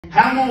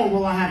How long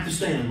will I have to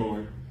stand,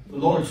 Lord? The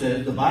Lord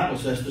says, the Bible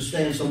says, to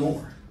stand some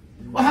more.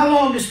 Well, how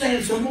long to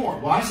stand some more?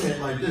 Well, I say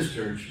it like this,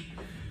 church.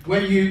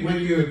 When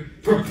you're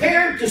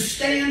prepared to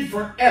stand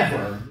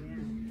forever,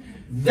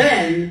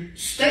 then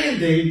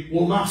standing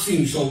will not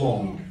seem so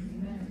long.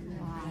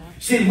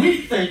 See,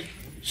 we think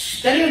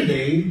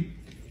standing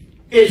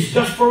is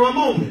just for a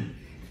moment.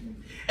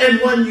 And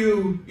when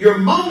your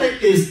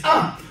moment is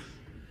up,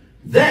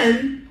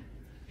 then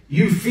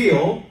you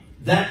feel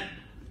that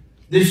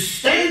this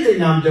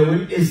standing I'm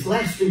doing is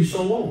lasting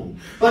so long.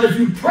 But if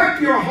you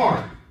prep your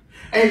heart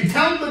and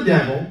tell the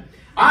devil,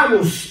 I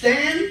will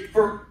stand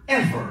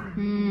forever.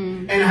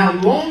 And how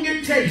long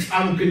it takes,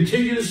 I will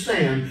continue to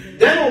stand.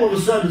 Then all of a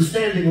sudden,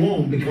 standing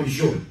long becomes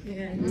short.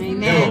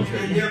 Amen.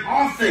 And there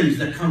are things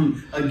that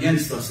come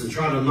against us and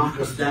try to knock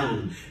us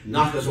down,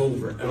 knock us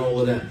over, and all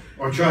of that.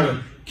 Or try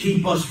to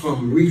keep us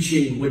from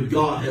reaching what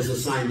God has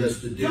assigned us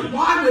to do. Now,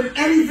 why would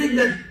anything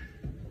that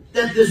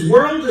this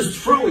world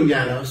is throwing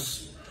at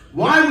us,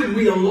 why would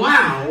we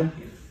allow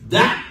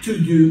that to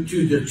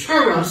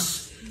deter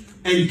us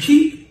and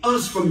keep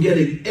us from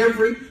getting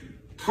every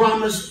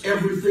promise,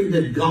 everything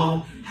that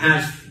God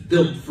has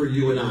built for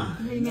you and I?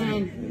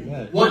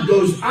 Amen. What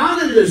goes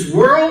on in this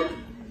world,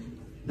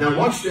 now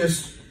watch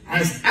this,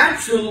 has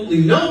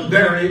absolutely no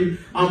bearing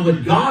on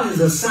what God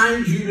has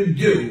assigned you to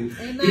do.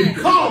 Amen.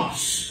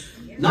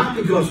 Not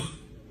because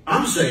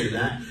I'm saying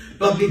that,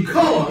 but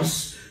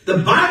because the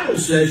Bible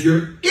says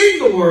you're in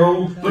the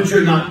world, but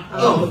you're not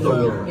of the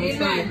world.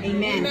 Amen.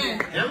 Amen.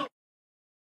 Hello?